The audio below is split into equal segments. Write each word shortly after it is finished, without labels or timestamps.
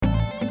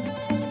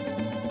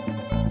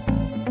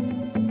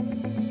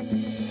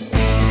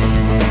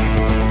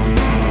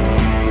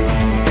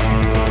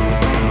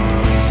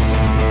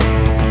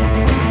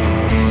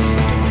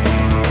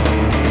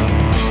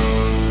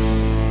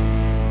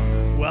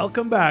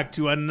back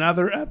to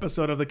another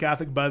episode of the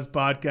Catholic Buzz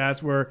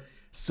podcast. We're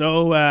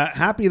so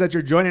happy that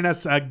you're joining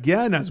us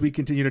again as we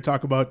continue to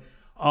talk about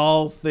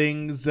all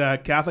things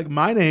Catholic.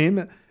 My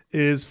name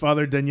is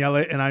Father Daniele,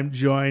 and I'm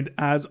joined,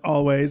 as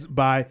always,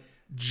 by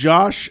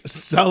Josh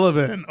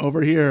Sullivan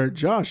over here.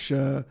 Josh,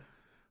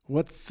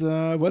 what's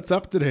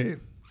up today?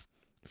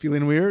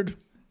 Feeling weird?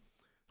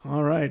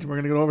 All right, we're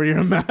going to go over here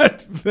to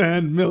Matt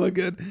Van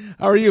Milligan.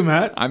 How are you,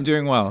 Matt? I'm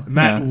doing well.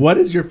 Matt, what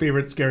is your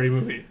favorite scary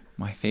movie?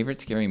 My favorite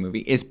scary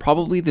movie is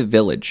probably The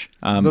Village.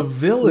 The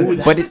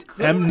Village? But it's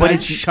M. Night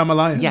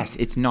Shyamalan. Yes,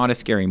 it's not a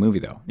scary movie,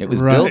 though. It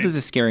was billed as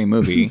a scary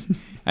movie.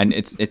 And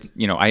it's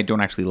I don't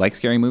actually like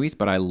scary movies,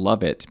 but I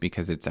love it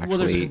because it's actually... Well,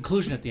 there's a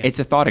conclusion at the end. It's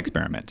a thought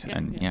experiment.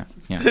 Yeah.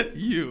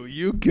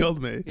 You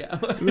killed me. Yeah.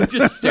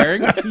 Just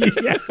staring?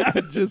 Yeah,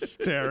 just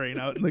staring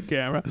out in the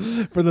camera.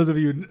 For those of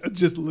you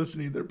just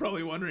listening, they're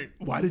probably wondering,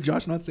 why did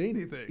Josh not say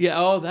anything? Yeah,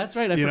 oh, that's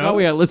right. I forgot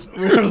we had listeners.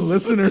 We're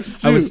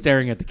listeners, too. I was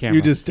staring at the camera.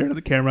 You just stared at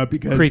the camera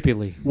because...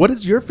 Creepily. What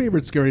is your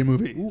favorite scary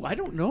movie? Ooh, I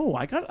don't know.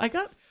 I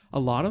got a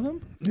lot of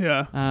them.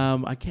 Yeah.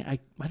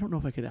 I don't know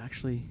if I could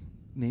actually...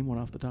 name one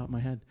off the top of my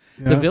head.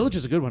 Yeah. The Village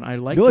is a good one. I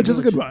like Village is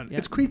a good one. Yeah.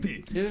 It's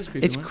creepy. It is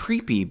creepy. It's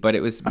creepy, but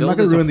it was I'm not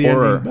billed going to as ruin a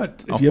horror. the ending,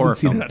 but if you haven't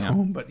seen it at film,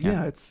 home, but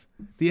it's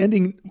the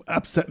ending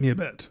upset me a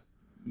bit.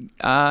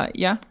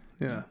 Yeah.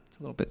 Yeah. It's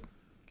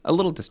a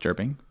little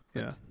disturbing.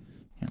 Yeah.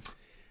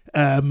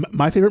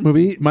 My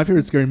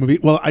favorite scary movie.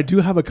 Well, I do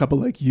have a couple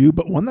like you,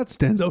 but one that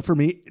stands out for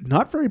me,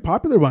 not very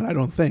popular one, I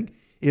don't think.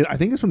 I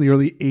think it's from the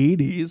early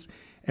 80s,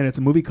 and it's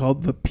a movie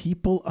called The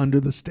People Under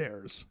the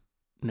Stairs.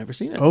 Never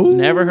seen it. Oh,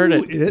 never heard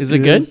it. Is it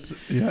good?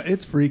 Yeah,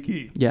 it's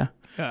freaky. Yeah.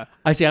 Yeah.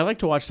 I like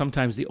to watch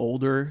sometimes the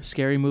older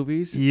scary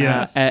movies.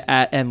 Yes.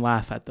 And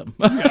laugh at them.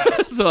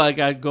 So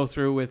I go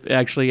through with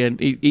actually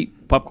and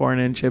eat popcorn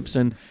and chips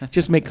and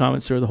just make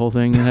comments through the whole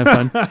thing and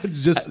have fun.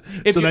 Just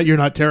so that you're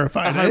not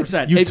terrified.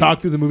 100%. You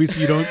talk through the movie so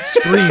you don't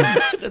scream.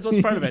 That's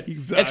what's part of it.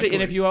 Exactly. Actually,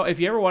 and if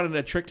you ever wanted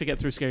a trick to get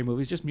through scary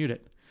movies, just mute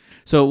it.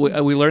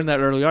 So we learned that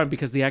early on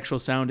because the actual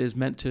sound is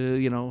meant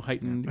to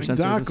heighten your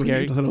senses of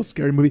scary. A little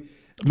scary movie.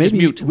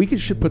 Maybe we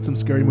should put some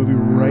scary movie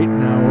right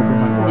now over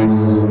my voice,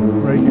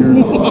 right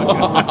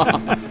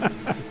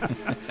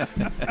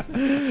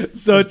here.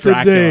 So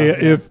today,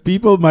 if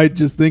people might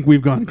just think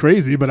we've gone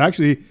crazy, but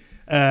actually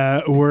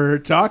we're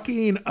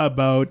talking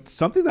about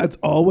something that's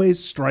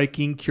always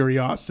striking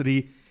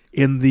curiosity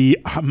in the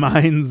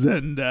minds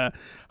and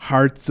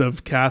hearts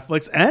of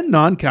Catholics and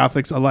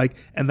non-Catholics alike,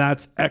 and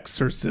that's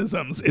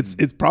exorcisms.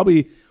 It's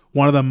probably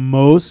one of the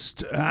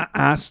most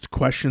asked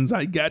questions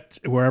I get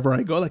wherever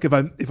I go. Like if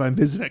I'm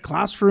visiting a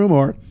classroom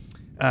or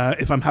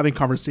if I'm having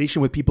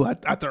conversation with people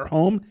at their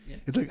home,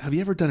 it's like, have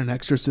you ever done an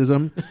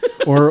exorcism?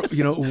 Or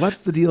what's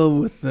the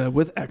deal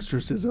with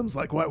exorcisms?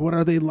 Like what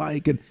are they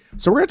like? And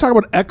so we're going to talk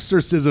about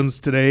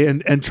exorcisms today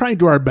and try and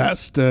do our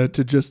best to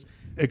just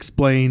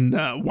explain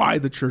why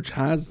the church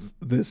has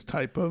this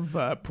type of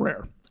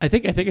prayer. I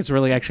think it's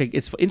really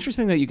it's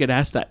interesting that you get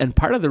asked that. And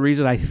part of the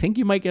reason I think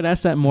you might get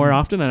asked that more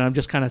often, and I'm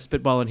just kind of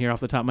spitballing here off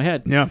the top of my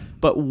head. Yeah.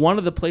 But one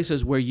of the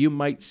places where you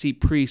might see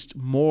priests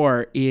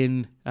more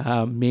in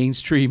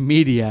mainstream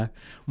media,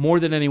 more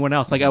than anyone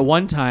else. Like at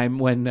one time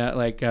when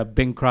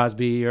Bing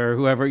Crosby or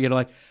whoever,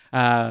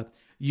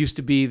 used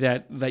to be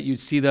that you'd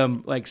see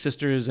them like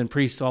sisters and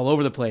priests all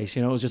over the place.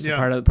 It was just a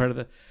part of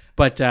the,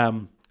 but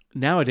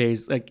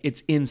nowadays, like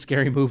it's in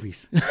scary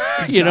movies.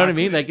 Exactly. You know what I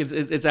mean? Like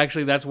it's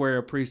actually, that's where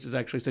a priest is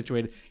actually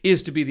situated,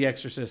 is to be the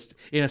exorcist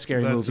in a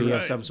scary movie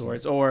of some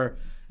sorts, or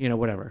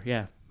whatever.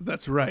 Yeah,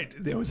 that's right.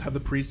 They always have the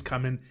priest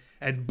come in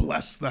and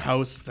bless the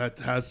house that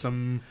has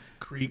some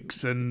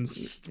creaks and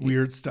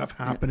weird stuff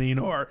happening,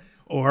 or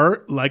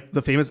like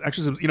the famous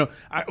exorcism.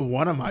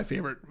 One of my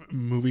favorite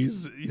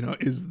movies,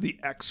 is The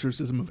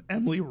Exorcism of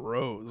Emily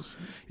Rose.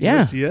 You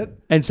ever see it?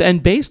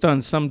 And based on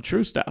some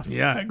true stuff.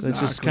 Yeah, exactly. It's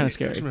just kind of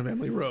scary. Exorcism of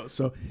Emily Rose.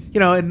 So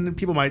and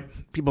people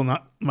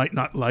might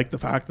not like the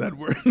fact that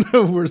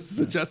we're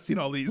suggesting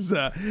all these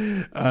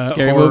scary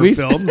horror movies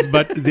films,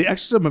 but The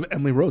Exorcism of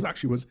Emily Rose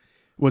actually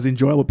was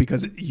enjoyable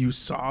because you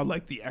saw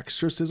like the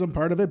exorcism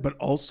part of it, but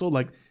also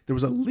like there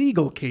was a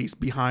legal case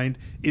behind,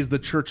 is the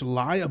church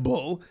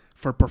liable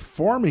for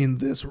performing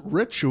this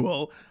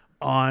ritual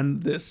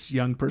on this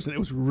young person? It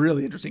was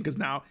really interesting because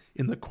now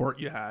in the court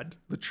you had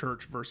the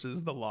church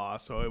versus the law.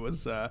 So it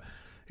was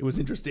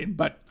interesting.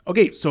 But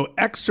okay, so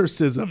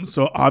exorcism.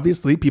 So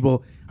obviously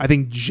people, I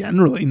think,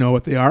 generally know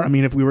what they are. I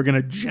mean, if we were going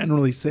to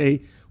generally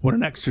say what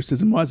an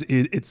exorcism was,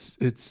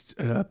 it's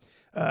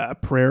a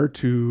prayer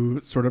to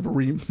sort of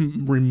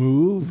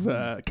remove,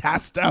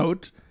 cast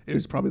out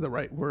is probably the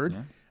right word.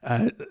 Yeah.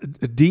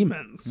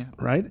 Demons,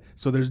 right?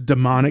 So there's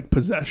demonic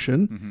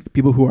possession,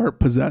 people who are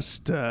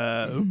possessed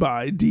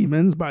by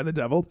demons, by the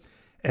devil,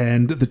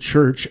 and the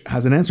church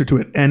has an answer to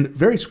it. And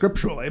very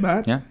scriptural, eh,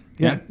 Matt?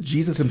 Yeah.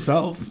 Jesus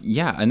himself.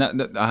 Yeah,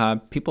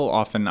 and people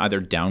often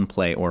either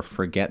downplay or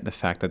forget the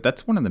fact that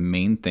that's one of the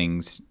main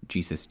things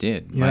Jesus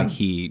did. Yeah. Like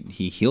he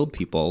healed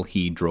people,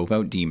 he drove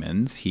out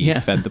demons, he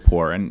fed the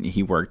poor, and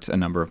he worked a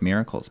number of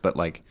miracles. But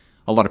like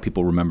a lot of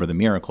people remember the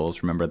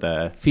miracles, remember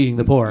the feeding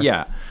the poor.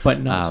 Yeah,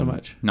 but not so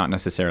much. Not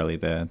necessarily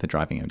the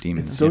driving out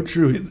demons. It's so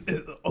true.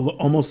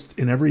 Almost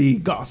in every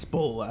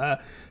gospel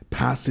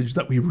passage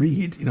that we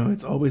read,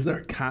 it's always there.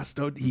 He cast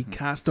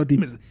out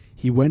demons.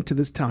 He went to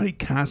this town. He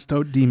cast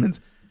out demons.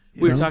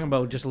 We were talking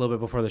about just a little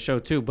bit before the show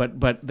too,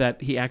 but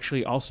that he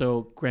actually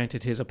also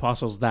granted his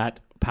apostles that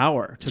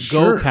power to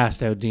go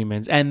cast out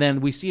demons, and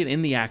then we see it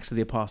in the Acts of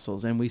the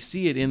Apostles, and we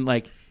see it in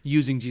like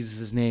using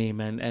Jesus'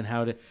 name and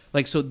how to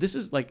so this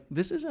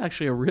is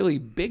actually a really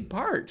big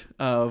part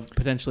of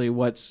potentially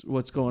what's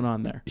going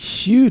on there.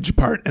 Huge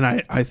part, and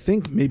I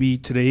think maybe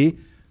today,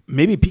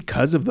 maybe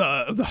because of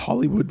the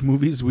Hollywood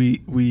movies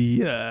we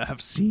have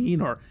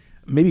seen, or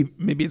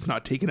maybe it's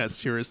not taken as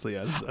seriously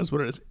as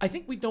what it is. I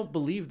think we don't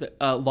believe that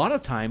a lot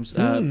of times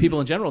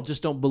people in general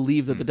just don't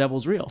believe that the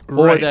devil's real,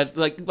 Right. or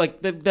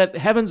that that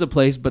heaven's a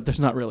place but there's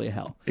not really a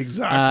hell.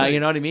 Exactly. You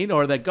know what I mean?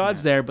 Or that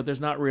God's there but there's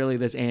not really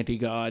this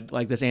anti-God,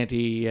 like this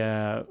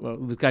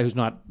the guy who's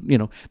not,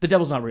 the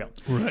devil's not real.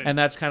 Right. And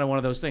that's kind of one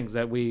of those things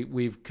that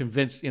we've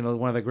convinced,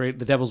 one of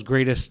the devil's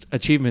greatest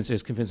achievements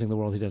is convincing the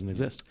world he doesn't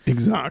exist.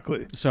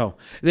 Exactly. So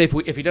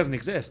if he doesn't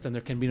exist, then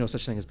there can be no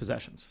such thing as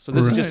possessions. So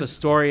this is just a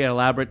story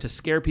elaborate to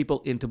scare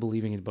people into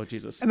believing about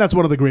Jesus. And that's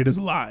one of the greatest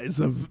lies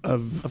of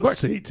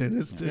Satan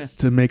is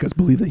to make us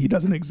believe that he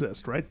doesn't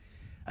exist, right?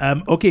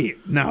 Okay,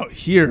 now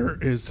here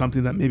is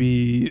something that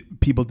maybe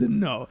people didn't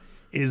know,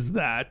 is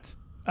that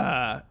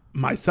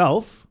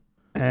myself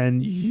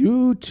and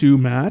you too,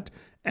 Matt,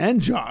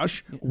 and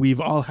Josh, we've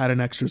all had an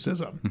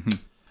exorcism. Mm-hmm.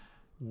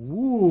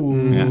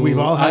 Ooh. Yeah. We've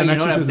all had an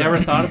exorcism. I've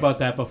never thought about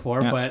that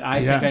before, but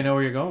I think I know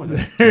where you're going with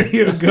it. There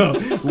you go.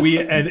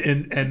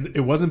 And it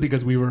wasn't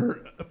because we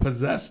were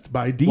possessed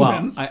by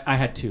demons. Well, I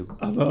had two.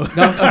 Although,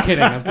 No, I'm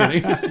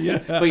kidding. Yeah.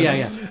 But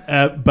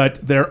yeah.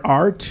 But there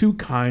are two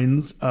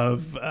kinds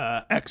of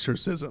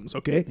exorcisms,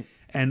 okay?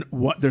 And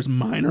there's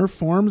minor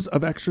forms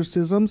of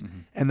exorcisms,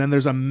 and then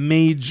there's a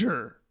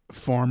major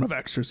form of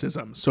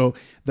exorcism. So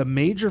the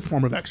major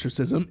form of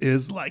exorcism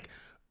is like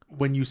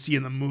when you see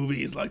in the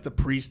movies, like the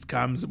priest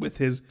comes with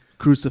his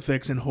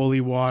crucifix and holy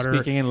water,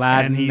 speaking in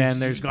Latin,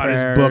 and there's got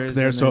his book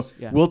there. So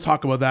yeah. we'll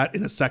talk about that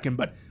in a second.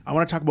 But I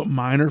want to talk about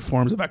minor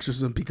forms of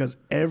exorcism because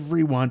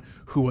everyone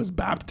who was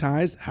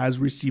baptized has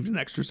received an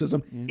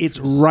exorcism. It's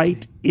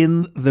right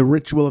in the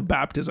ritual of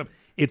baptism.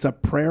 It's a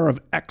prayer of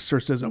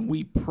exorcism.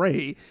 We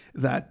pray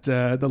that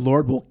the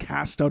Lord will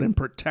cast out and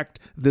protect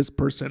this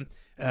person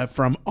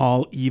from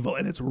all evil.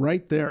 And it's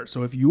right there.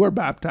 So if you are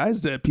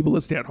baptized, people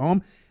listening at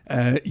home,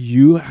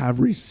 you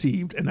have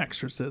received an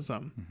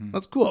exorcism. Mm-hmm.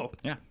 That's cool.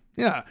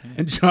 Yeah.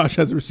 And Josh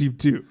has received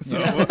two. So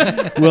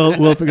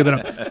we'll figure that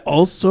out.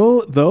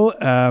 Also, though,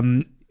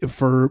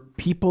 for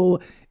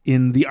people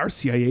in the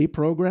RCIA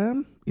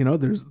program,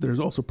 there's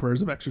also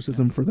prayers of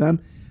exorcism for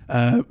them.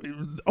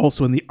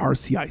 Also in the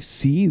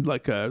RCIC,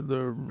 like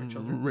the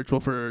ritual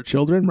for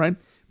children, right?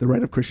 The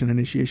rite of Christian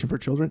initiation for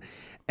children.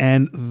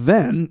 And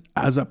then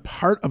as a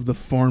part of the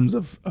forms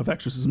of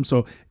exorcism,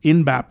 so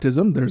in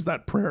baptism, there's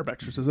that prayer of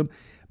exorcism,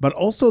 but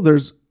also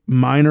there's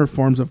minor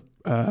forms of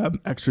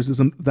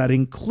exorcism that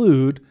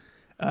include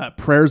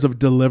prayers of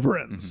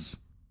deliverance,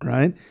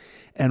 right?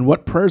 And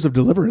what prayers of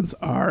deliverance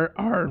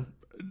are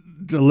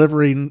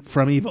delivering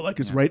from evil, like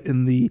it's right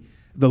in the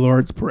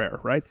Lord's Prayer,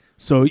 right?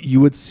 So you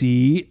would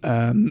see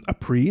a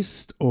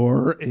priest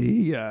or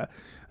a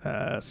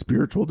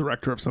spiritual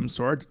director of some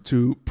sort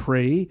to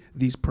pray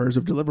these prayers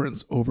of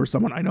deliverance over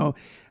someone. I know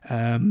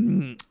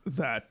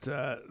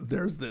that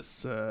there's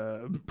this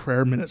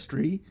prayer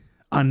ministry,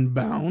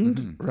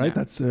 Unbound, right? Yeah.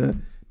 That's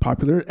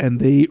popular, and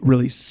they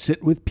really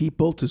sit with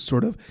people to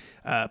sort of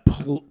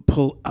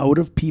pull out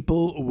of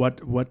people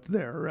what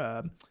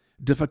their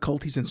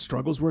difficulties and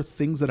struggles were,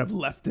 things that have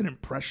left an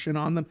impression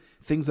on them,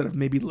 things that have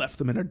maybe left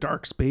them in a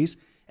dark space.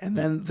 And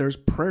then there's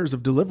prayers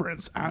of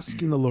deliverance,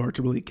 asking the Lord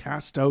to really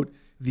cast out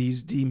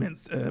these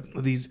demons,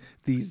 these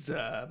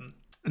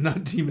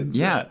not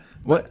demons,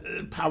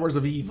 powers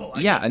of evil,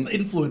 I guess,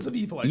 influence of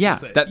evil, I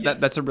should say.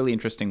 That's a really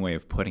interesting way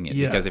of putting it,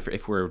 because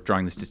if we're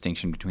drawing this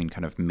distinction between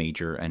kind of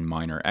major and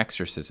minor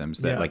exorcisms,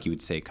 that like you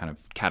would say kind of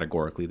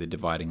categorically the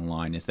dividing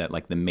line is that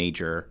like the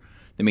major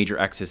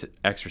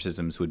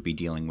exorcisms would be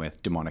dealing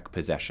with demonic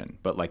possession,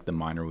 but like the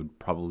minor would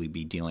probably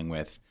be dealing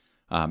with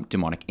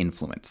demonic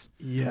influence.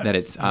 Yes. That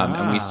it's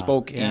and we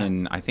spoke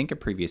in I think a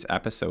previous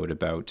episode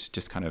about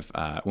just kind of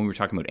when we were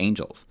talking about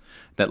angels,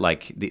 that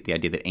like the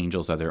idea that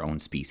angels are their own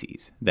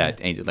species,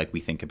 that like we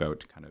think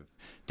about kind of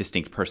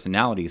distinct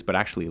personalities, but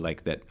actually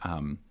like that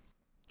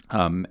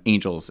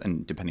angels,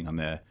 and depending on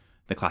the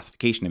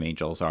classification of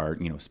angels, are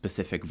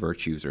specific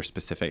virtues or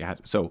specific.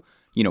 So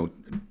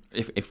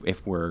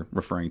if we're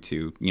referring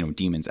to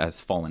demons as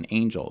fallen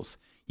angels,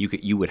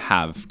 you would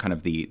have kind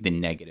of the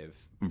negative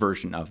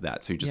version of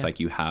that. So just like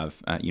you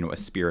have a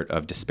spirit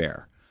of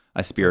despair,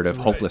 a spirit of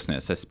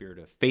hopelessness, a spirit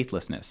of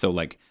faithlessness. So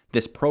like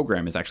this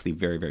program is actually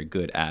very, very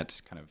good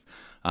at kind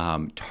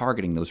of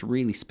targeting those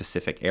really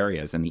specific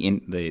areas and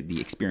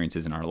the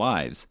experiences in our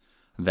lives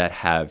that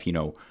have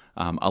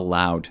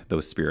allowed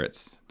those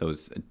spirits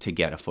to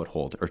get a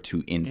foothold or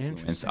to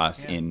influence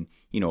us in,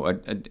 in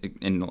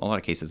a lot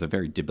of cases, a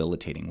very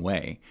debilitating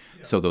way.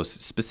 Yeah. So those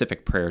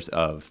specific prayers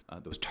of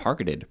those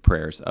targeted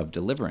prayers of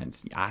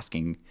deliverance,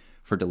 asking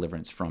for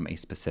deliverance from a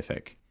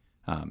specific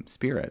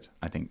spirit,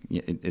 I think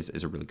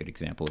is a really good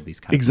example of these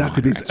kind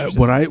exactly. of Because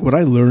what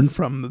I learned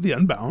from the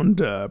Unbound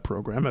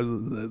program, as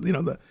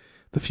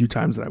the few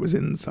times that I was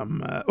in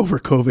some over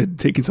COVID,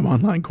 taking some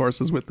online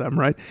courses with them,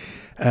 right,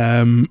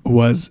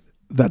 was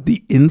that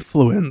the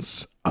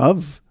influence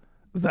of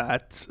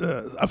that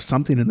of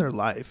something in their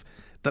life,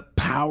 the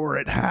power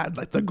it had,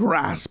 like the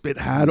grasp it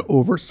had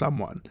over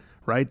someone,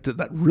 right,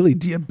 that really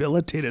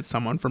debilitated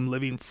someone from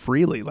living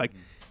freely, like.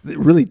 They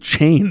really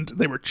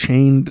they were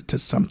chained to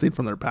something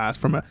from their past,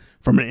 from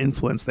an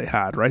influence they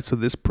had, right? So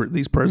these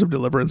prayers of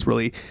deliverance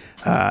really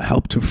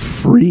help to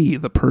free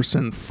the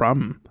person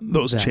from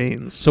those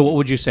chains. So what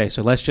would you say?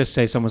 So let's just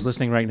say someone's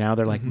listening right now.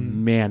 They're like,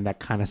 man, that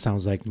kind of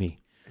sounds like me.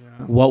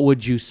 Yeah. What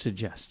would you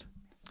suggest?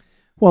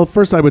 Well,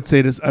 first I would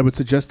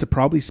suggest to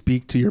probably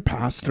speak to your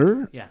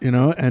pastor,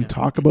 and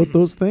talk about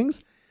those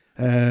things.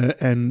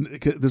 And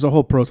there's a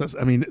whole process.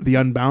 I mean, the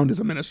Unbound is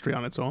a ministry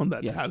on its own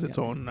that has its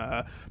own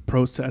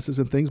processes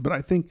and things. But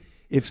I think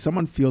if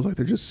someone feels like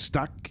they're just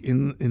stuck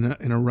in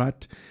a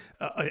rut,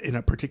 in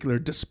a particular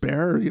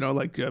despair,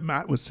 like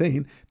Matt was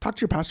saying, talk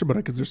to your pastor about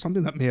it, because there's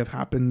something that may have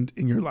happened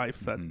in your life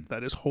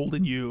that is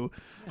holding you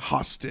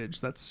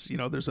hostage. That's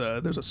there's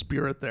a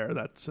spirit there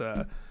that's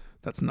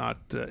not.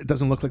 It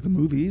doesn't look like the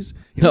movies.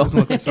 It doesn't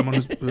look like someone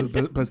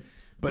who's.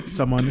 But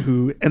someone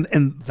who,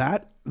 and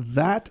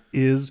that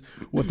is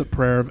what the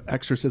prayer of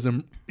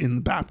exorcism in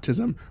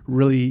baptism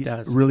really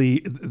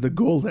the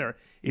goal there.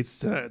 It's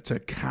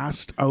to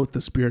cast out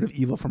the spirit of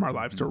evil from our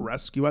lives, to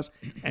rescue us,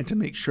 and to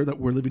make sure that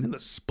we're living in the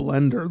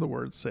splendor, the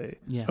words say,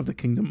 of the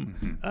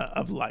kingdom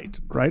of light,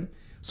 right?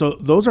 So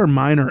those are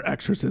minor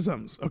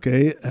exorcisms,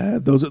 okay?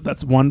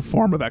 That's one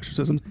form of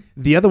exorcism.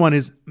 The other one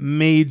is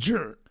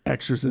major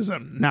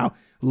exorcism. Now,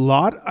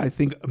 I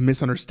think,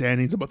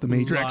 misunderstandings about the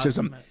major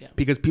exorcism,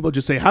 because people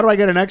just say, how do I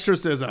get an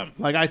exorcism?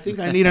 Like, I think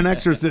I need an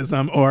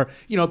exorcism. Or,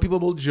 people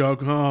will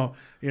joke,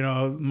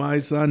 my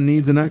son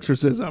needs an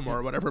exorcism,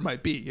 or whatever it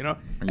might be,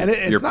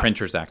 And your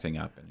printer's acting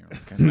up, and you're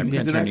like, my printer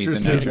needs an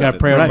exorcism. You got to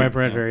pray on my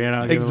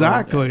printer,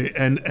 Exactly.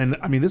 And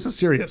I mean, this is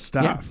serious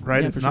stuff,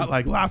 right? It's not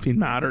like laughing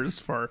matters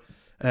for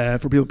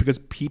people, because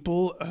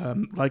people,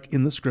 like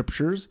in the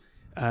scriptures,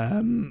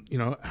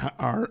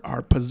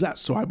 are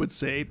possessed. So I would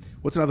say,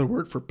 what's another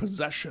word for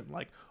possession?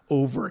 Like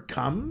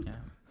overcome,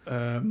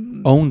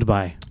 owned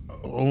by,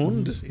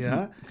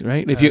 yeah,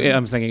 right.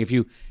 I'm thinking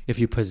if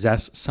you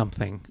possess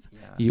something,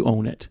 you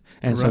own it,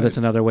 and so that's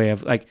another way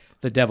of, like,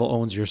 the devil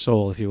owns your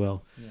soul, if you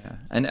will. Yeah,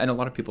 and a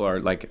lot of people are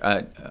like,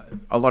 a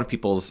lot of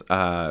people's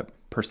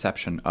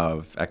perception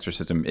of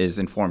exorcism is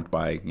informed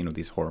by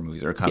these horror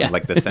movies, or kind of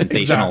like the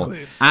sensational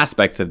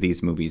aspects of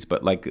these movies.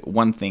 But like,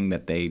 one thing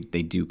that they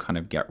do kind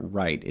of get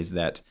right is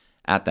that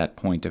at that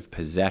point of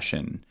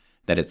possession,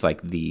 that it's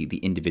like the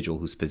individual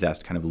who's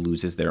possessed kind of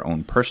loses their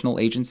own personal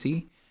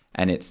agency,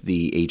 and it's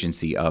the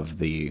agency of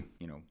the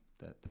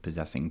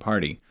possessing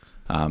party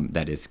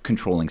that is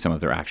controlling some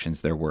of their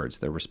actions, their words,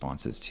 their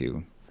responses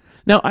to.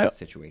 Now,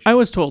 I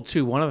was told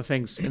too, one of the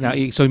things,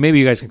 so maybe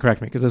you guys can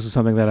correct me, because this was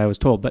something that I was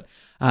told, but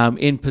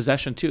in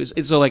possession too,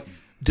 is so, like,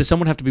 does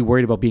someone have to be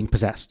worried about being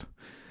possessed?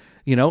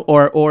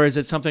 Or is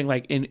it something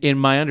like, in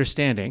my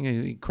understanding,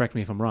 and correct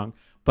me if I'm wrong,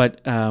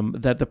 but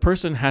that the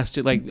person has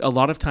to, like, a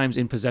lot of times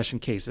in possession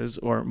cases,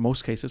 or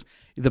most cases,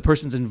 the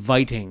person's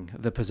inviting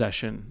the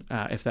possession,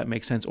 if that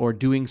makes sense, or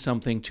doing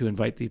something to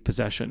invite the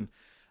possession,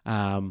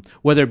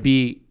 whether it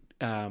be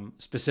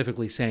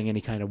specifically saying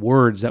any kind of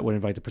words that would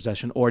invite the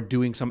possession, or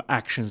doing some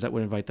actions that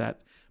would invite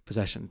that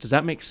possession. Does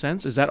that make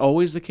sense? Is that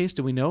always the case?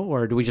 Do we know,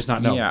 or do we just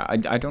not know? Yeah, I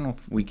don't know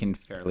if we can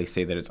fairly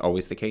say that it's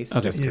always the case.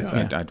 Okay. Just because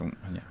I don't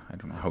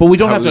know how, but we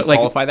don't have to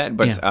qualify that.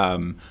 But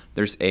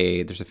there's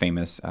a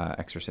famous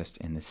exorcist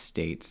in the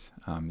States.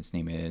 His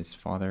name is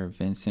Father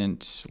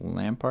Vincent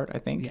Lampart, I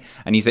think,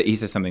 and he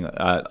says something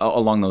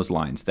along those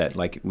lines, that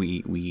like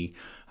we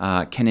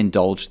can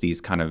indulge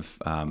these kind of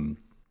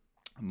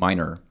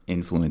minor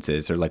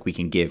influences, or like we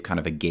can give kind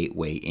of a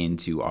gateway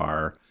into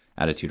our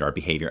attitude, our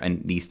behavior,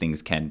 and these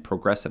things can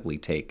progressively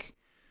take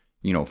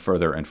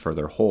further and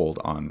further hold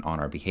on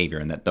our behavior,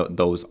 and that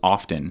those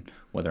often,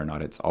 whether or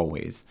not it's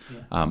always,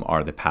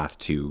 are the path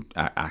to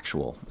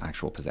actual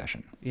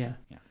possession.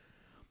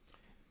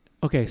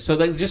 Okay, so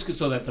just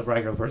so that the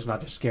regular person's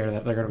not just scared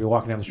that they're going to be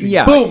walking down the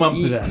street, boom, I'm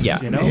possessed. Like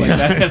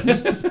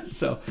that.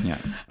 So,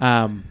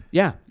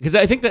 because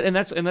I think that, and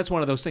that's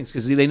one of those things,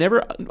 because they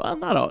never, well,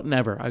 not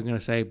never, I'm going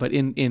to say, but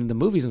in the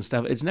movies and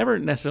stuff, it's never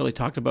necessarily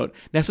talked about.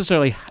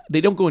 Necessarily,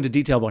 they don't go into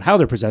detail about how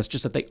they're possessed,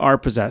 just that they are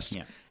possessed,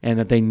 and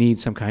that they need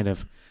some kind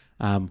of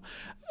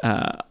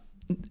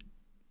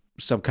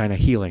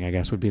healing, I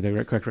guess would be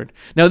the correct word.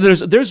 Now,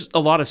 there's a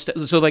lot of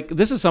so like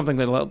this is something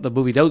that the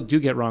movie do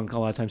get wrong a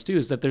lot of times too,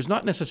 is that there's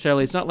not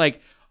necessarily, it's not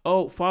like,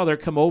 oh, Father,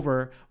 come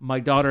over, my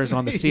daughter's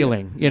on the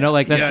ceiling,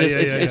 like that's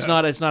it's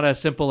not as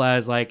simple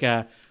as like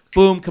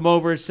boom, come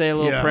over, say a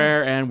little Yeah.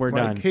 prayer, and we're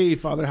Like, done. hey,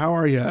 Father, how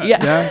are you?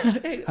 Yeah.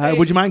 Hey.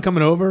 Would you mind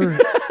coming over?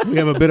 We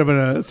have a bit of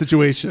a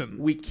situation.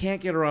 We can't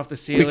get her off the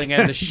ceiling,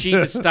 and the sheet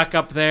is stuck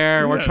up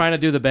there. We're Yes. trying to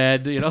do the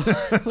bed,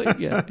 Like,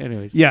 yeah.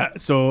 Anyways. Yeah.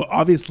 So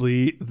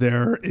obviously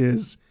there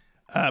is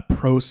a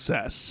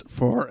process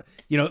for,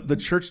 the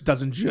church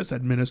doesn't just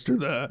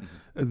administer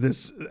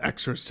this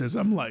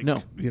exorcism like,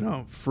 No.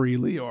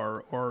 freely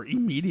or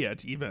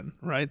immediate even,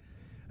 right?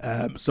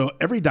 So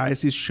every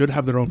diocese should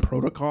have their own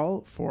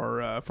protocol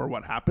for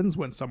what happens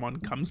when someone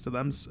comes to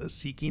them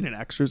seeking an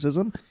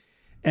exorcism.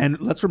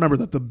 And let's remember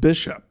that the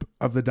bishop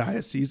of the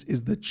diocese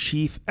is the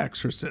chief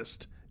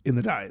exorcist in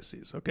the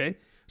diocese, okay?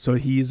 So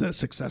he's a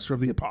successor of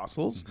the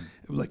apostles.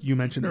 Like you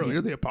mentioned earlier,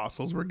 the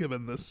apostles were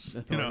given this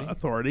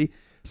authority.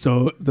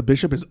 So the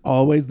bishop is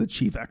always the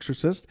chief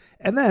exorcist.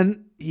 And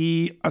then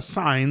he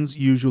assigns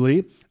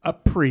usually a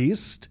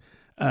priest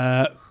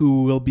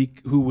who will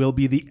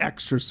be the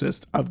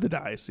exorcist of the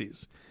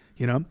diocese.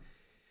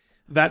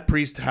 That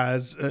priest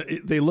has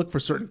they look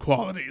for certain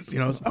qualities.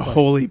 A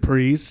holy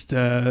priest,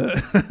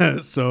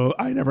 so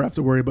I never have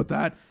to worry about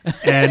that.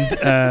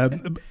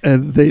 And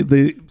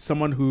they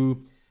someone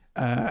who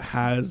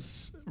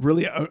has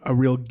really a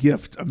real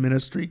gift, a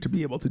ministry to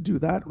be able to do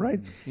that. Right?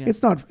 Yeah.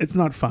 It's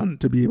not fun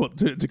to be able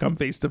to come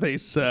face to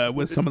face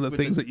with some of the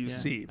things that you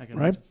see. Right?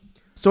 Imagine.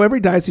 So every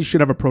diocese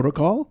should have a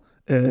protocol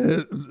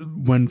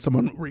when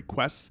someone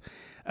requests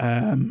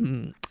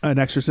an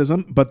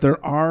exorcism, but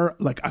there are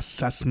like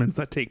assessments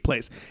that take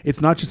place.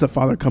 It's not just a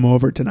father come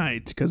over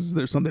tonight because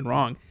there's something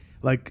wrong.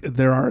 Like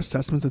there are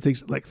assessments that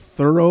takes like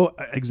thorough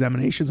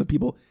examinations of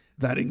people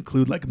that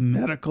include like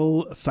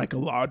medical,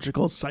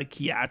 psychological,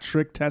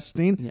 psychiatric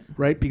testing,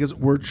 right? Because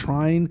we're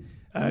trying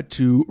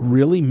to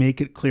really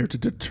make it clear to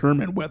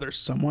determine whether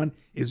someone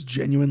is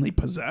genuinely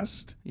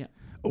possessed. Yeah.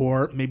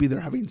 Or maybe they're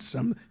having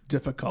some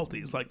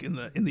difficulties, like in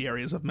the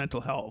areas of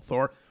mental health,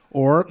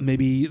 or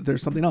maybe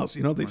there's something else.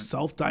 They've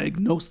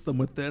self-diagnosed them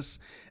with this,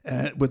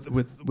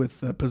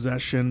 with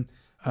possession.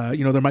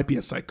 There might be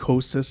a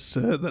psychosis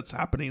that's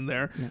happening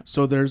there. Yeah.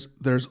 So there's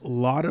a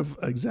lot of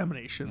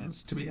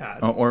examinations to be had,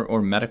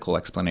 or medical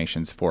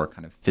explanations for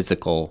kind of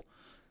physical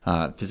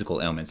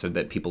ailments, or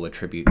that people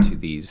attribute to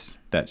these.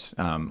 That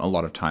a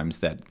lot of times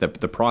that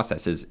the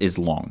process is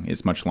long,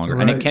 is much longer,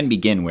 right. And it can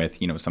begin with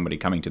somebody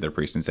coming to their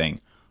priest and saying,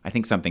 I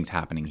think something's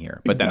happening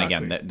here. But then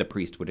again, the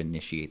priest would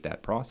initiate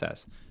that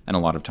process, and a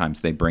lot of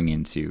times they bring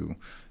into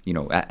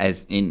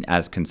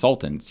as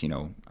consultants,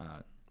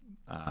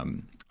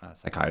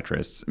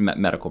 psychiatrists,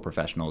 medical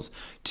professionals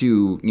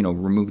to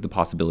remove the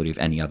possibility of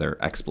any other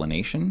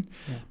explanation,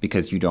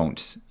 because you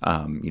don't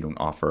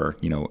offer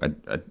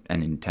an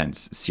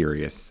intense,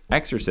 serious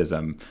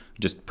exorcism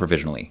just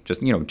provisionally,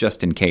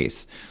 just in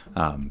case,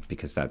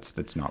 because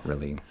that's not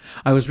really.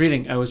 I was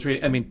reading.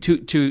 I mean, two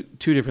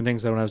different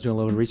things that when I was doing a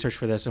little research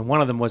for this, and one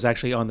of them was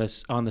actually on the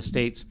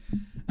States,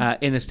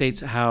 in the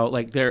States, how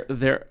like there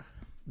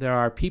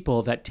are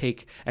people that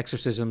take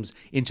exorcisms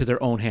into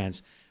their own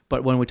hands.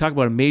 But when we talk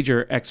about a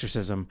major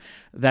exorcism,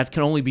 that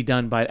can only be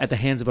done at the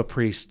hands of a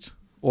priest,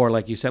 or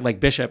like you said, like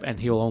bishop, and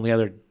he will only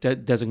other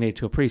designate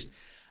to a priest.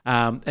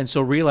 And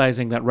so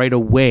realizing that right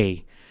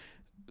away,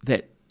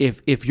 that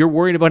if you're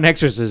worried about an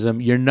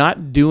exorcism, you're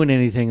not doing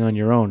anything on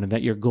your own, and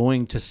that you're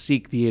going to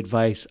seek the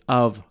advice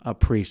of a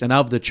priest and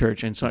of the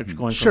church, and so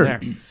going from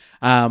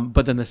there.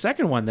 But then the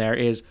second one there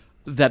is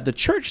that the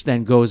church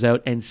then goes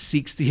out and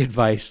seeks the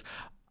advice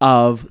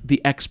of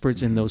the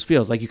experts in those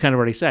fields, like you kind of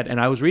already said.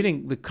 And I was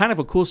reading, the kind of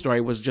a cool story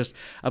was just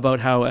about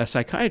how a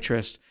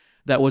psychiatrist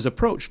that was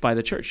approached by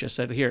the church just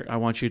said, here, I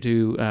want you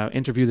to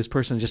interview this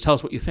person and just tell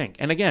us what you think.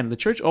 And again, the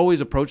church always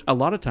a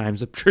lot of times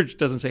the church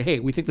doesn't say, hey,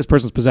 we think this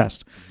person's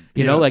possessed.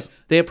 You know, like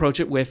they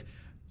approach it with,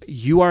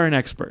 you are an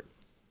expert.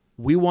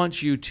 We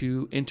want you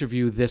to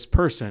interview this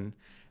person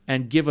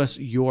and give us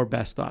your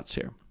best thoughts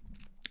here.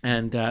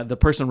 And the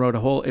person wrote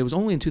it was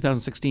only in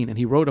 2016, and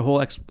he wrote a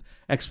whole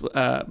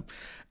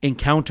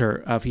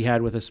encounter he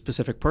had with a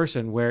specific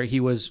person where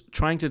he was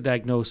trying to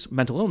diagnose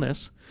mental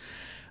illness,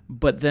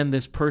 but then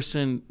this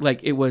person, like,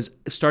 it was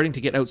starting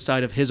to get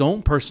outside of his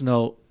own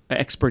personal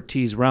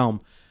expertise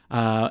realm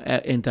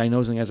in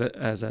diagnosing as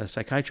a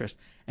psychiatrist.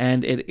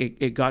 And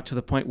it got to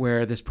the point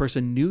where this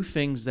person knew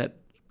things that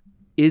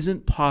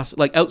isn't possible,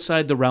 like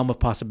outside the realm of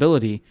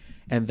possibility.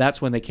 And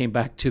that's when they came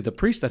back to the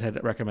priest that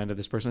had recommended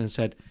this person and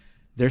said,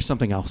 there's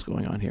something else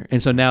going on here.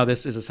 And so now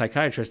this is a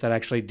psychiatrist that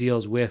actually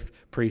deals with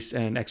priests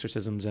and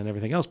exorcisms and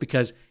everything else,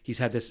 because he's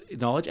had this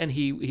knowledge, and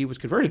he was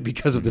converted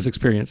because of this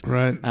experience,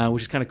 right?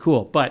 Which is kind of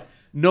cool. But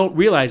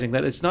realizing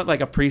that it's not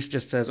like a priest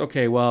just says,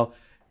 okay, well,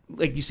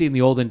 like you see in the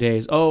olden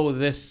days, oh,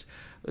 this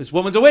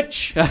woman's a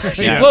witch.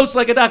 She floats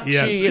like a duck.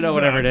 Yes, she,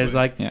 whatever it is,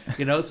 like,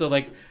 yeah. So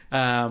like,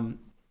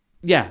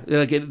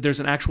 there's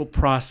an actual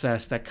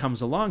process that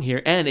comes along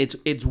here, and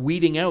it's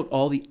weeding out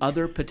all the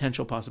other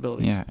potential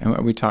possibilities. Yeah,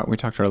 and we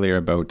talked earlier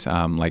about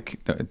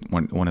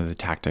one of the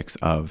tactics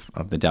of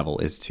the devil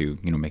is to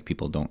make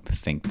people don't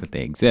think that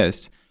they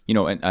exist.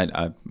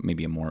 And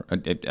maybe a more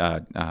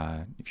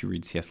if you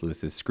read C.S.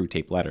 Lewis's Screw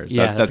Tape Letters,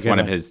 that's one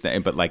of his.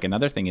 But like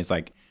another thing is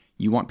like,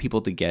 you want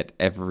people to get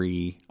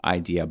every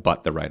idea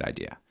but the right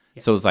idea.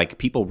 Yes. So it's like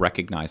people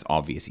recognize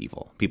obvious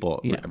evil.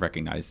 People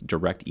recognize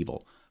direct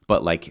evil.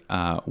 But like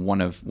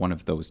one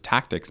of those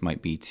tactics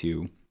might be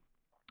to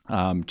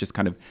just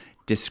kind of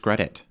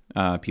discredit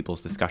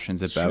people's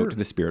discussions about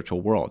the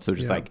spiritual world. So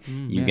just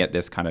you get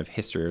this kind of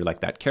history, or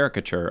like that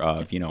caricature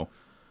of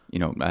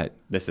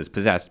this is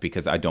possessed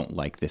because I don't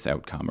like this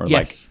outcome, or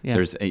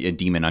there's a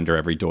demon under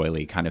every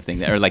doily kind of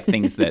thing, or like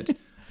things that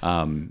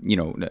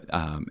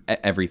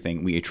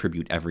everything, we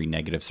attribute every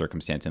negative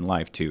circumstance in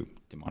life to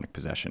demonic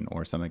possession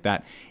or something like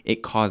that.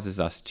 It causes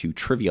us to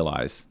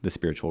trivialize the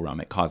spiritual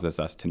realm. It causes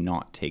us to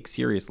not take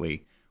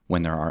seriously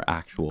when there are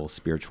actual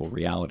spiritual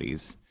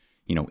realities,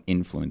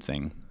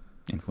 influencing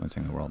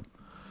the world.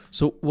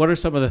 So what are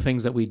some of the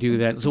things that we do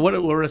then? So what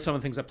are some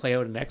of the things that play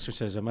out in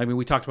exorcism? I mean,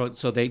 we talked about,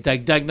 so they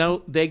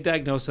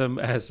diagnose them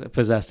as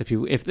possessed,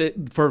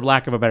 for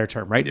lack of a better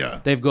term, right? Yeah.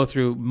 They go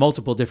through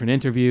multiple different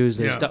interviews.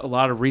 There's a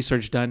lot of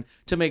research done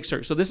to make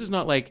sure. So this is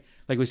not like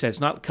we said,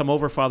 it's not come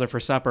over, Father, for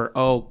supper.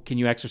 Oh, can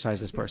you exorcise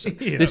this person?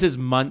 This is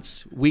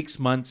weeks,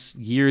 months,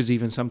 years,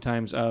 even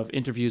sometimes of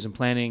interviews and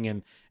planning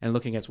and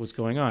looking at what's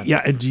going on.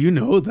 Yeah. And do you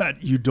know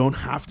that you don't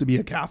have to be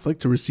a Catholic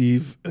to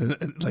receive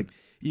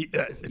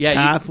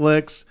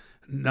Catholics,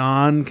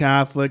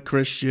 non-Catholic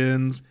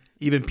Christians,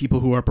 even people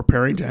who are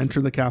preparing to enter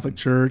the Catholic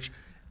Church,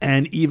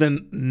 and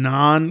even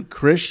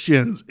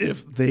non-Christians,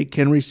 if they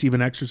can receive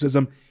an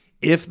exorcism,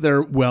 if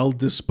they're well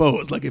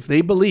disposed, like if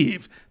they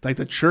believe like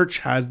the church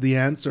has the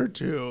answer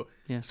to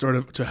sort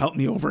of to help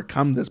me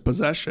overcome this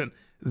possession,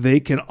 they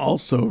can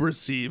also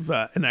receive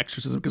an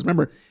exorcism. Because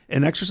remember,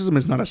 an exorcism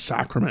is not a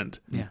sacrament.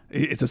 Yeah,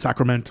 it's a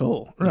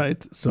sacramental,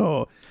 right?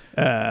 So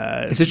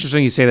it's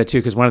interesting you say that too,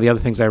 because one of the other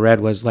things I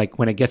read was like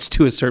when it gets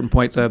to a certain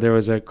point, there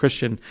was a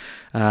Christian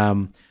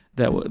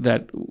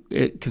that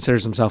it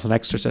considers himself an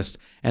exorcist,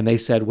 and they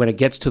said when it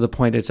gets to the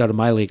point it's out of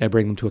my league, I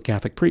bring them to a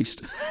Catholic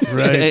priest.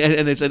 Right.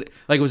 and it's it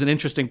was an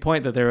interesting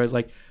point that there was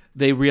like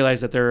they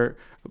realized that their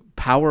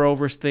power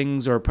over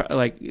things or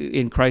like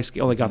in Christ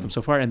only got them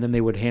so far, and then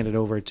they would hand it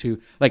over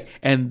to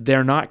and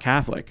they're not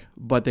Catholic,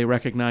 but they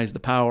recognize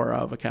the power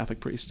of a Catholic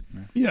priest.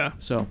 Yeah.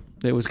 So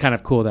it was kind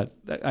of cool that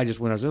I just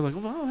when I was there, like,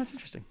 oh, that's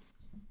interesting.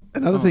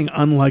 Another thing,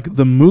 unlike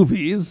the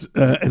movies,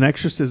 an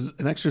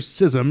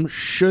exorcism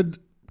should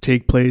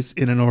take place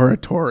in an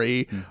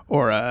oratory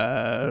or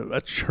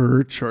a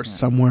church or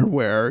somewhere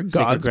where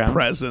God's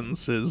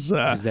presence is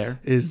there,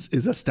 is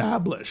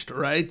established,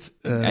 right?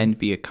 And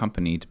be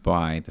accompanied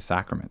by the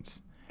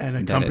sacraments. And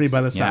accompanied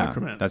by the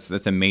sacraments.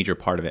 That's a major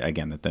part of it.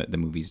 Again, that the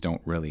movies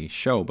don't really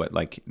show, but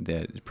like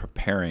the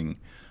preparing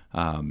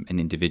an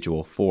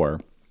individual for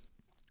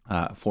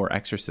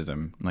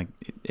exorcism. Like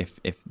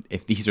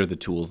if these are the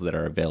tools that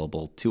are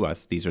available to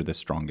us, these are the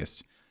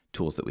strongest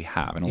tools that we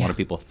have. And a lot of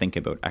people think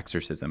about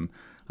exorcism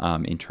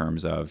in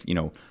terms of,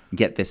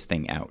 get this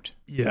thing out.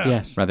 Yeah.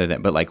 Yes. Rather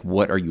than, but like,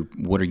 what are you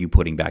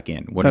putting back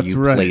in? What are you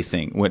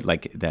placing? What,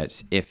 like,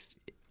 that if,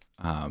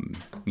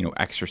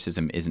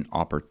 exorcism is an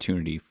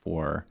opportunity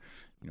for,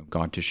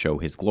 God to show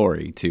his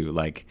glory to,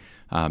 like,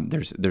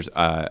 there's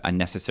a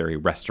necessary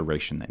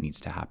restoration that needs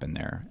to happen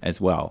there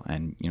as well.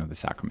 And, the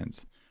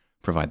sacraments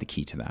provide the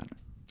key to that.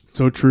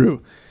 So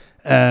true.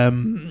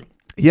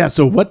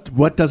 So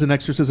what does an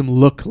exorcism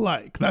look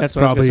like? That's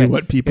probably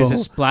what people... Is it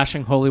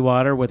splashing holy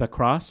water with a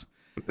cross?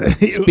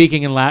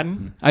 Speaking in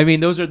Latin? I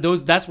mean,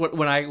 that's what,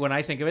 when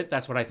I think of it,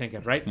 that's what I think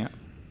of, right? Yeah.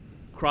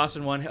 Cross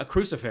in one, a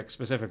crucifix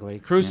specifically.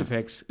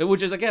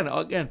 Which is,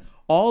 again,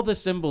 all the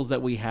symbols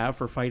that we have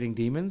for fighting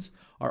demons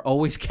are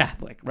always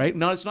Catholic, right?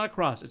 No, it's not a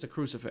cross, it's a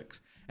crucifix.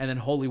 And then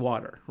holy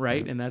water,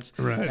 right? And that's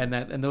right.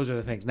 And those are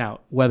the things. Now,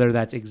 whether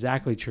that's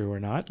exactly true or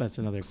not, that's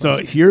another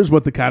question. So here's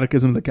what the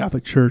Catechism of the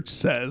Catholic Church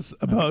says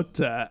about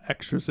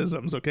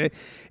exorcisms, okay?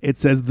 It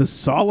says the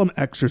solemn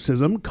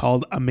exorcism,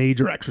 called a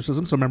major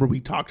exorcism, so remember we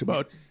talked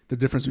about the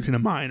difference between a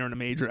minor and a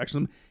major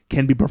exorcism,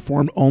 can be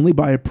performed only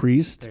by a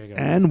priest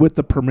and with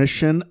the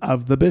permission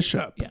of the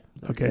bishop. Yeah.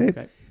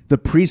 Okay? The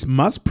priest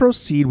must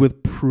proceed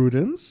with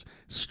prudence,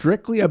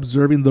 strictly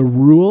observing the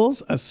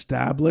rules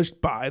established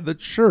by the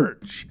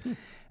church.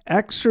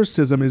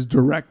 Exorcism is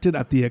directed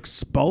at the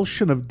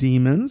expulsion of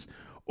demons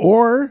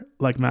or,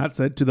 like Matt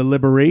said, to the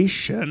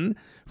liberation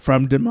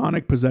from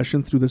demonic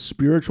possession through the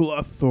spiritual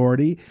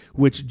authority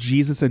which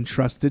Jesus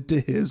entrusted to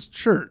his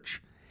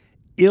church.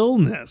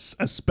 Illness,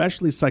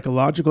 especially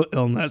psychological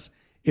illness,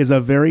 is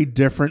a very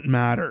different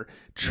matter.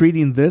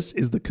 Treating this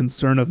is the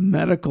concern of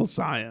medical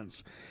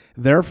science.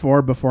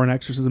 Therefore, before an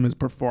exorcism is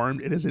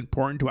performed, it is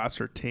important to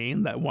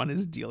ascertain that one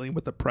is dealing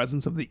with the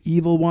presence of the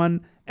evil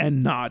one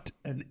and not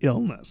an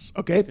illness.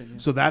 Okay? Good, yeah.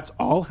 So that's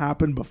all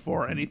happened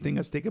before anything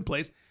has taken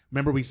place.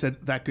 Remember, we said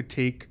that could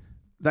take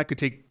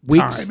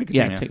weeks. Time. It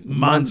could take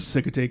months.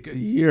 It could take a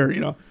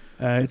year.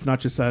 It's not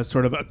just a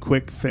sort of a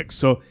quick fix.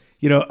 So,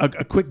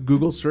 a quick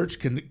Google search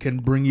can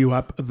bring you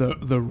up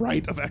the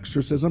rite of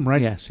exorcism,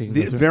 right? Yeah. So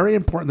very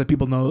important that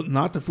people know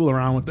not to fool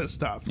around with this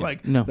stuff. Yeah.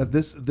 Like no. that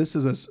this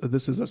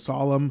is a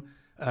solemn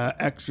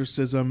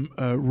exorcism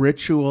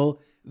ritual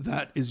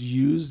that is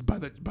used by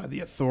the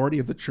authority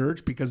of the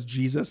church because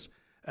Jesus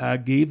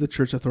gave the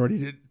church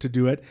authority to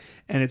do it,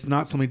 and it's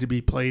not something to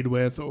be played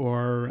with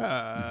or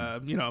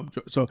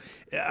So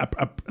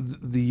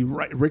the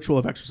ritual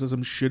of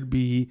exorcism should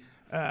be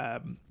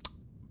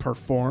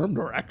performed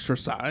or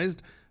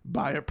exercised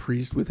by a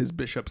priest with his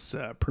bishop's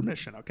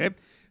permission. Okay,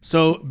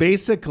 so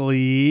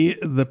basically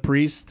the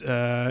priest,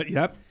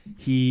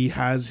 he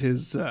has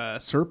his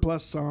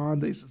surplice on.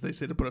 They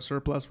say to put a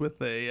surplice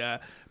with a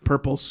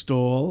purple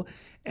stole.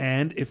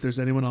 And if there's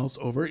anyone else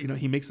over,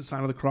 he makes the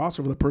sign of the cross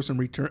over the person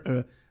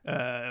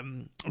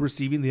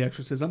receiving the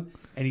exorcism,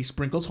 and he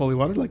sprinkles holy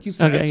water, like you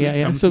said.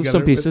 Okay, so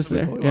some pieces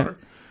there. Yeah.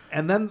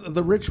 And then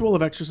the ritual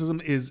of exorcism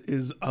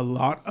is a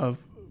lot of,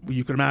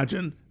 you can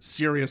imagine,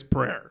 serious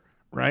prayer,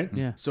 right?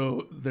 Yeah.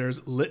 So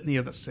there's litany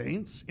of the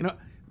saints.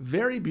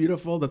 Very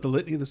beautiful that the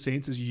litany of the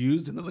saints is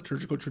used in the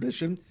liturgical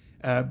tradition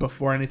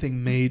before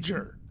anything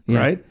major,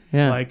 right?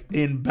 Yeah. Like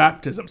in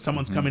baptism,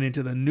 someone's coming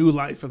into the new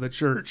life of the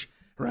church.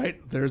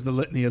 Right, there's the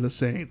litany of the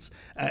saints.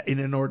 In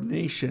an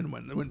ordination,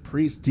 when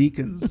priests,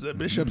 deacons,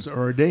 bishops are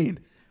ordained,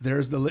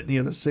 there's the litany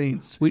of the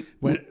saints. The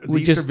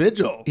Easter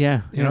Vigil,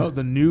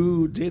 the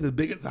new day,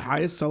 the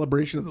highest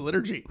celebration of the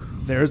liturgy.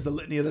 There's the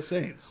litany of the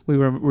saints. We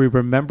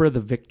remember the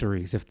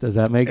victories. Does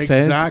that make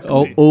sense?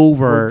 Exactly.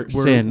 Over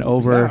sin,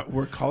 over. Yeah,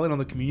 we're calling on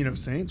the communion of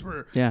saints.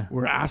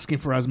 We're asking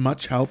for as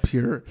much help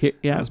here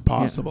as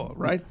possible.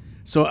 Right.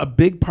 So a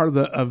big part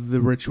of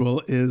the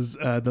ritual is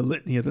the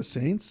litany of the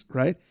saints.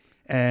 Right.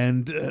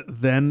 And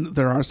then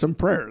there are some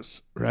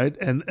prayers, right?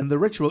 And the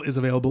ritual is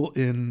available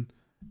in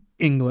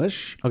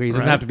English. Okay, it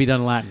doesn't have to be done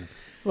in Latin.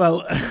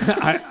 Well,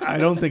 I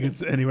don't think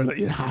it's anywhere that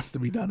it has has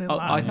in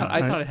Latin.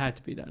 I thought it had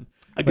to be done.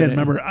 Again,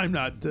 remember, I'm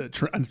not a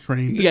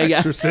trained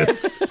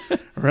exorcist,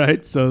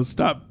 right? So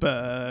stop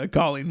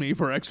calling me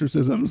for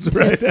exorcisms,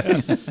 right?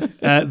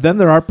 Then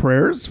there are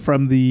prayers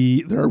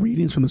there are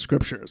readings from the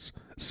scriptures,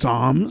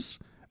 Psalms.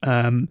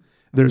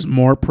 There's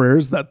more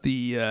prayers that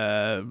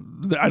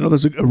I know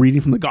there's a reading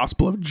from the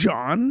Gospel of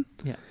John.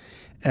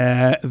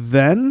 Yeah.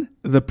 Then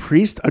the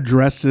priest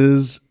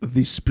addresses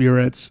the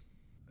spirits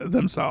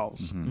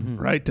themselves,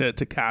 right?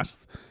 To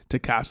cast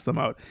them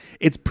out.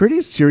 It's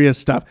pretty serious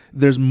stuff.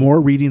 There's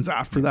more readings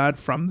after that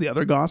from the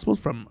other Gospels,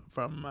 from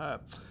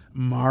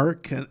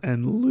Mark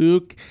and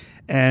Luke,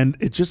 and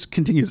it just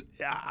continues.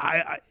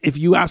 If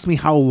you ask me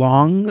how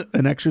long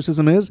an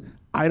exorcism is,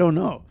 I don't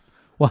know.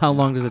 Well, how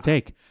long does it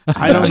take?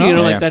 I don't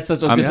know. That's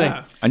what I was going to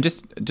say. And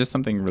just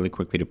something really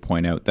quickly to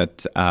point out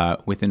that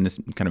within this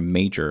kind of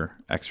major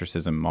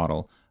exorcism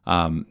model,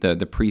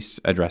 the priest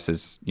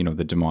addresses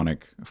the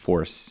demonic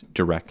force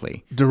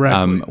directly.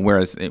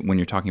 Whereas when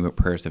you're talking about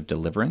prayers of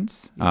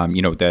deliverance,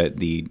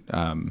 the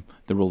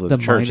rule of the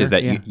church is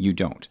that you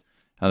don't.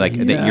 That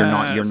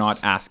you're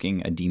not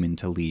asking a demon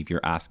to leave.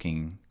 You're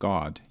asking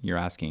God. You're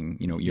asking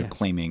you're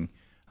claiming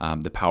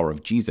the power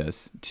of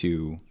Jesus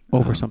to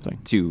over something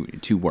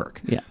to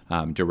work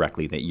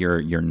directly, that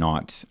you're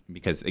not,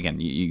 because again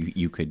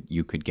you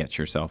could get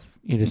yourself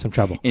into some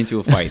trouble, into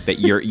a fight that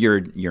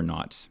you're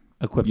not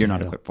equipped. You're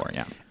not equipped for.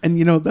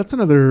 And that's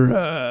another.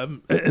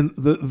 And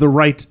the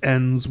rite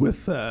ends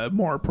with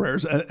more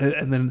prayers,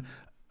 and then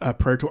a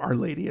prayer to Our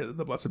Lady,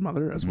 the Blessed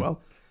Mother, as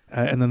well.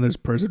 And then there's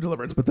prayers of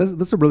deliverance. But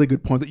that's a really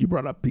good point that you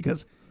brought up,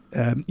 because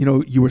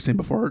you were saying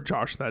before,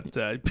 Josh,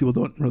 that people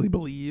don't really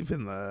believe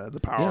in the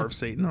power of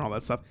Satan and all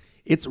that stuff.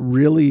 It's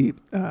really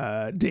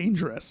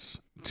dangerous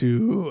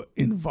to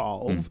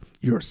involve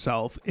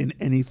yourself in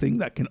anything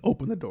that can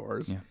open the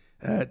doors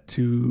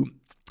to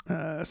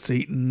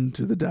Satan,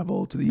 to the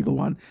devil, to the evil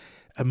one,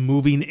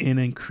 moving in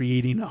and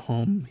creating a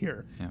home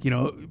here.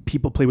 Yeah.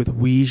 People play with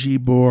Ouija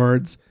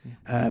boards.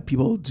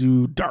 People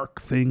do dark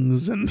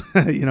things, and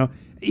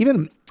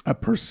even a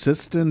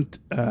persistent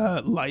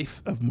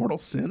life of mortal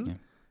sin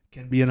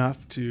can be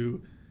enough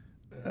to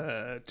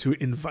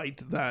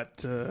invite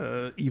that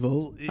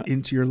evil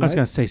into your life. I was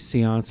going to say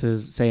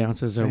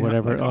seances or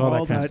whatever, like all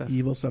that kind of stuff.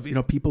 Evil stuff.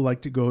 People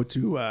like to go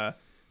to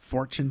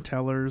fortune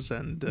tellers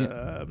and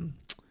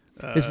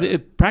it's the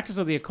practice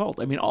of the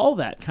occult. I mean, all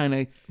that kind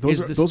of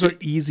those are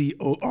easy,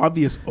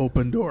 obvious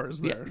open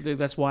doors there. Yeah,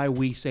 that's why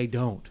we say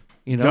don't.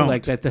 Don't.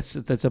 Like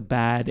that's a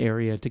bad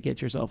area to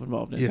get yourself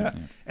involved in. Yeah.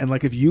 And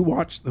like if you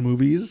watch the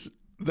movies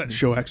that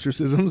show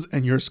exorcisms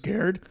and you're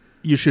scared,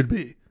 you should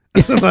be.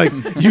 Like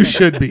you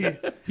should be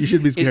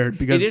scared,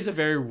 because it is a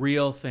very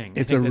real thing.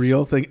 It's a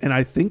real thing, and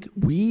I think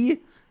we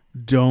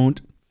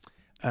don't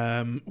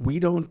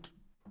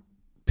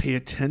pay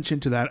attention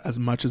to that as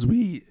much as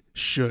we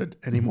should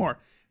anymore.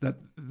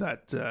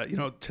 That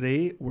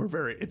today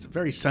it's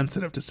very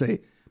sensitive to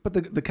say, but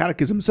the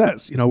Catechism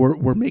says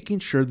we're making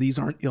sure these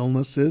aren't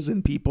illnesses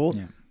in people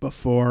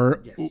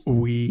before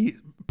we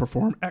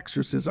perform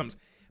exorcisms.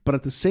 But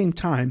at the same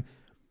time,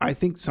 I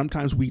think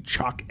sometimes we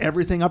chalk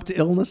everything up to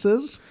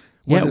illnesses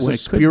when there's a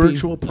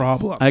spiritual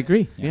problem. I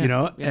agree.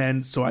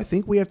 And so I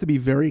think we have to be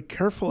very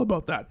careful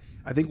about that.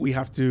 I think we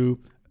have to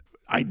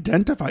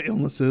identify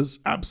illnesses,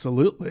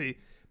 absolutely,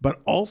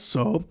 but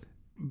also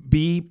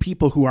be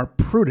people who are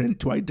prudent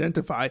to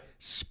identify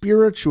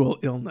spiritual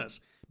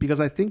illness, because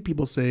I think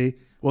people say,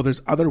 well,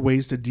 there's other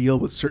ways to deal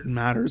with certain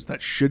matters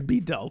that should be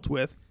dealt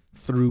with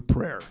through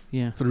prayer,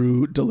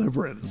 through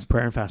deliverance,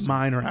 prayer and fasting,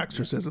 minor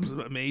exorcisms,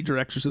 major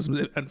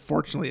exorcisms.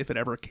 Unfortunately, if it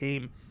ever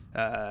came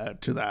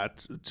to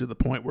the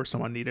point where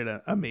someone needed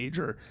a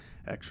major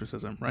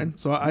exorcism, right?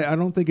 So I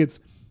don't think it's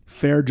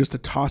fair just to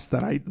toss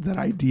that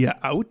idea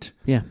out.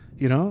 Yeah,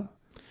 you know.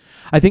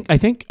 I think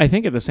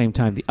at the same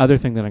time, the other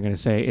thing that I'm going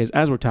to say is,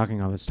 as we're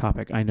talking on this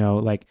topic, I know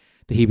like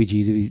the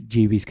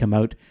heebie-jeebies come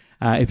out.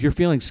 If you're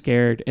feeling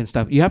scared and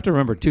stuff, you have to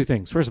remember two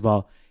things. First of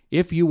all,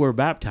 if you were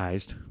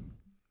baptized,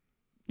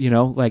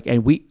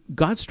 and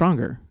God's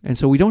stronger, and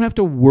so we don't have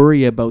to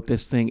worry about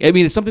this thing. I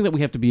mean, it's something that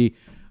we have to be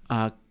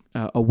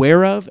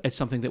aware of. It's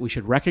something that we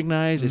should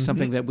recognize. It's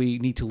something that we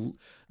need to,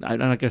 I'm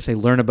not going to say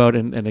learn about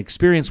in an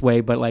experienced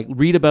way, but like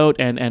read about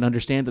and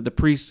understand that the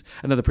priests,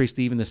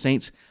 even the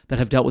saints that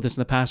have dealt with this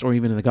in the past, or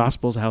even in the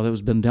Gospels, how it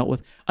was been dealt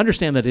with,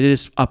 understand that it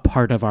is a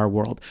part of our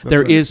world.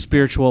 There is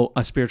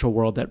a spiritual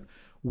world that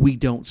we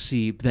don't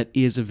see, that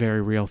is a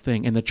very real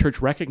thing. And the church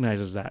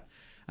recognizes that.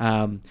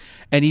 And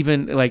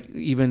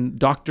even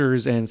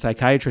doctors and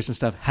psychiatrists and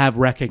stuff have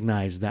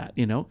recognized that,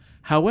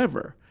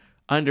 However,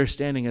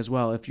 understanding as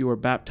well, if you are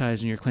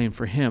baptized and you're claimed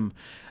for Him,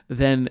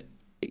 then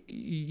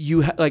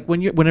you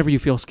whenever you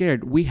feel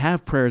scared, we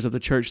have prayers of the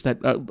church that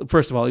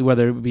first of all,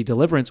 whether it be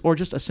deliverance or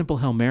just a simple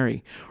Hail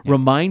Mary,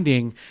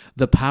 reminding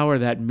the power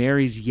that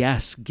Mary's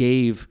yes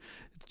gave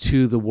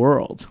to the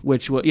world,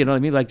 which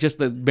like just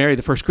Mary,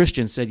 the first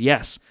Christian, said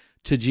yes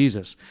to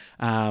Jesus,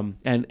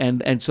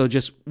 and so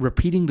just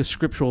repeating the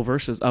scriptural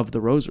verses of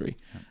the Rosary,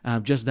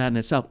 just that in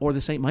itself, or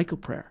the Saint Michael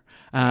prayer,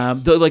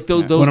 those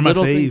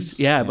little things,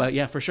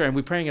 but for sure. And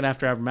we're praying it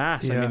after our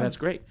Mass. I mean, that's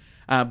great.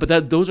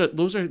 But those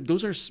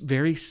are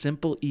very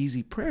simple,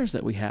 easy prayers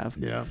that we have.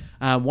 Yeah.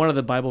 One of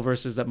the Bible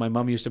verses that my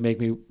mom used to make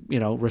me,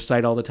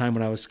 recite all the time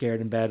when I was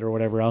scared in bed or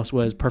whatever else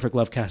was, "Perfect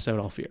love casts out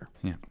all fear."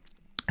 Yeah.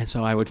 And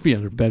so I would be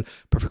under bed,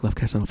 perfect love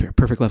casts out all fear,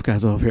 perfect love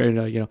casts out all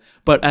fear,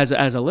 But as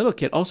a little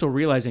kid, also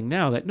realizing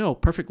now that no,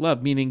 perfect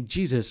love, meaning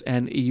Jesus,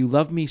 and you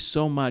love me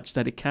so much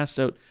that it casts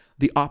out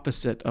the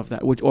opposite of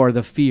that, or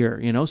the fear,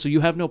 So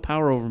you have no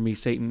power over me,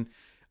 Satan.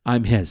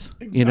 I'm His.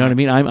 Exactly. You know what I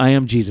mean? I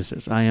am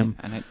Jesus's. I am.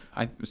 And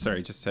I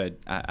sorry, just to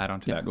add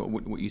on to that,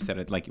 what you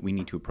said, like we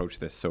need to approach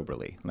this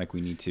soberly. Like we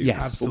need to.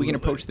 Yes, absolutely. Well, we can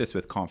approach this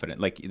with confidence.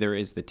 Like there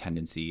is the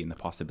tendency and the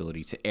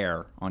possibility to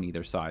err on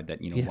either side. That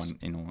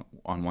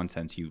on one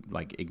sense you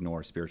like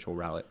ignore spiritual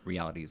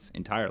realities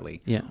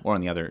entirely. Yeah. Or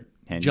on the other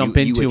hand, you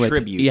attribute to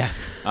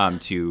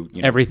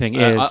everything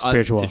is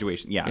spiritual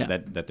situation.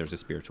 That there's a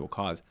spiritual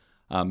cause.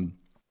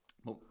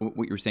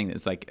 What you're saying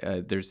is like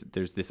there's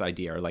this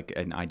idea, or like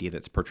an idea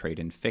that's portrayed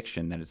in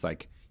fiction, that it's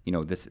like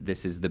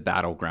this is the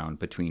battleground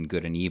between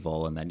good and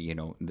evil, and then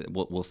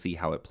we'll see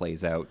how it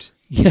plays out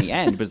in the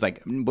end. But it's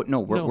like,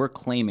 we're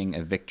claiming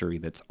a victory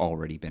that's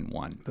already been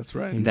won. That's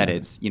right. That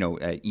it's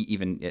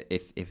even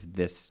if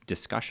this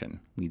discussion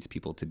leads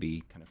people to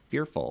be kind of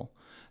fearful,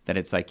 that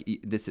it's like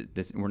this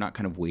we're not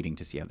kind of waiting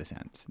to see how this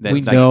ends. That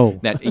we know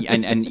that,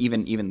 and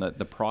even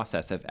the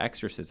process of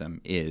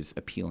exorcism is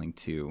appealing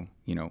to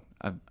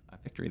a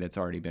victory that's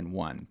already been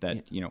won.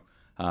 That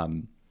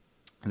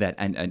that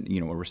and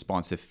a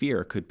response of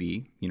fear could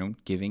be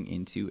giving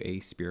into a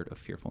spirit of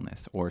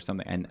fearfulness or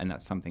something, and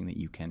that's something that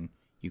you can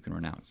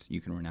renounce.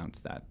 You can renounce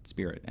that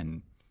spirit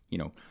and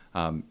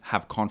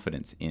have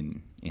confidence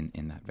in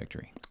that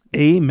victory.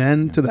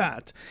 Amen to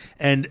that.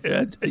 And,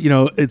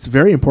 it's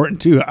very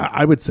important too,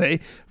 I would say,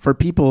 for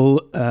people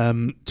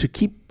to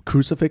keep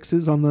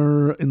crucifixes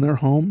in their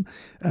home,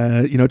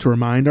 to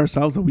remind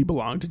ourselves that we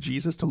belong to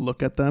Jesus, to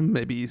look at them,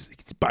 maybe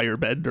by your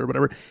bed or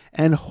whatever,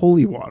 and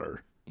holy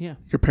water. Yeah.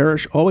 Your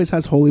parish always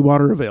has holy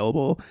water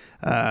available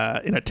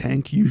in a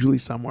tank, usually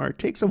somewhere.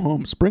 Take some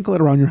home, sprinkle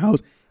it around your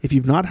house. If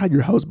you've not had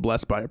your house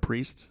blessed by a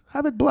priest,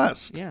 have it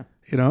blessed. Yeah.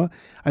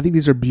 I think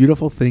these are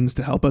beautiful things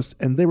to help us,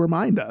 and they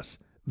remind us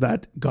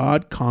that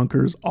God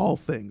conquers all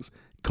things.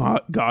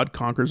 God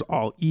conquers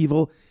all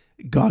evil.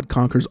 God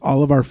conquers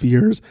all of our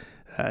fears.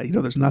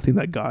 There's nothing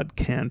that God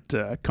can't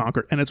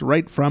conquer, and it's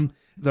right from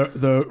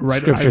the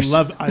right. Scriptures.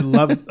 I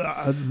love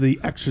the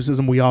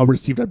exorcism we all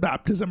received at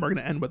baptism. We're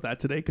going to end with that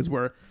today because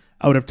we're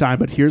out of time.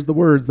 But here's the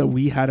words that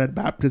we had at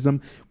baptism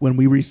when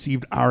we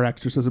received our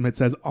exorcism. It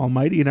says,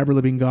 "Almighty and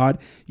ever-living God,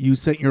 you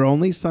sent your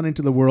only Son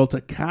into the world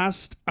to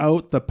cast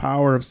out the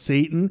power of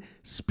Satan,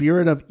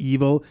 spirit of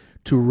evil,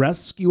 to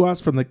rescue us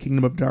from the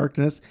kingdom of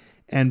darkness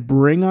and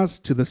bring us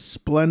to the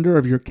splendor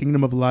of your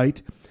kingdom of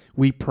light.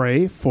 We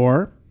pray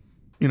for,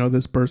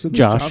 this person,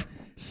 Josh. Child,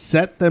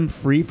 set them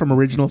free from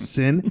original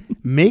sin,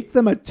 make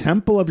them a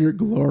temple of your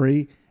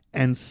glory,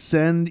 and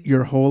send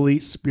your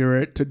Holy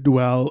Spirit to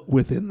dwell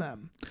within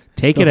them."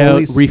 Take it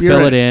out,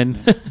 refill it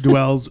in.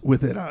 Dwells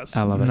within us.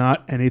 I love it.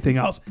 Not anything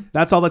else.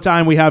 That's all the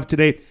time we have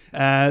today.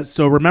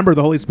 So remember,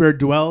 the Holy Spirit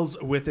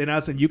dwells within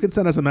us, and you can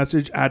send us a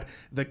message at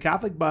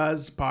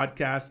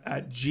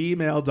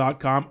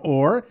thecatholicbuzzpodcast@gmail.com,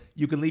 or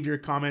you can leave your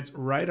comments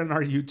right on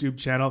our YouTube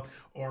channel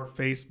or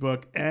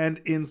Facebook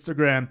and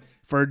Instagram.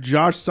 For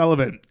Josh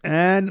Sullivan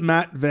and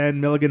Matt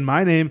Van Milligan,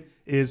 my name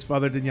is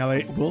Father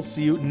Daniele. We'll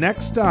see you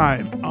next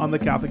time on the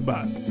Catholic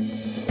Buzz.